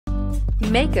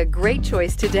Make a great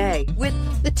choice today with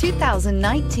the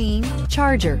 2019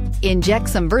 Charger. Inject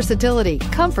some versatility,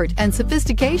 comfort, and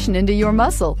sophistication into your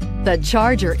muscle. The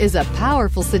Charger is a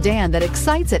powerful sedan that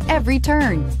excites at every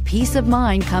turn. Peace of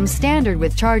mind comes standard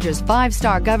with Charger's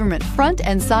 5-star government front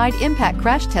and side impact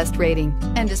crash test rating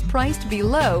and is priced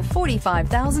below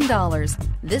 $45,000.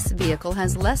 This vehicle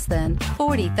has less than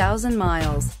 40,000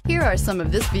 miles. Here are some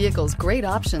of this vehicle's great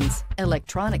options: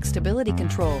 electronic stability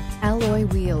control, alloy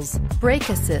wheels, brake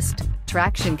assist,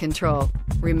 traction control,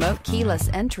 remote keyless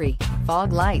entry,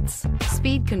 fog lights,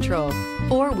 speed control,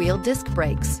 4-wheel disc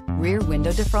brakes, rear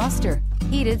window defroster,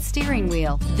 heated steering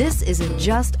wheel. This isn't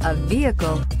just a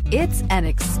vehicle, it's an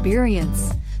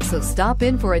experience. So stop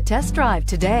in for a test drive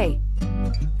today.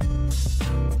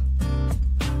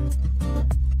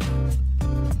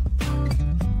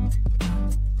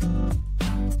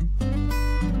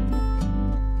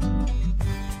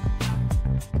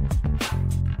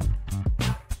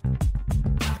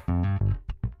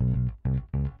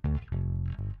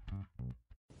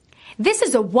 This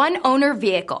is a one-owner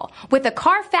vehicle with a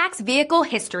Carfax Vehicle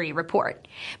History Report.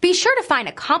 Be sure to find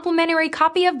a complimentary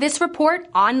copy of this report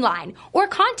online or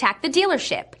contact the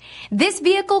dealership. This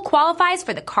vehicle qualifies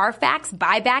for the Carfax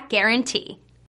Buyback Guarantee.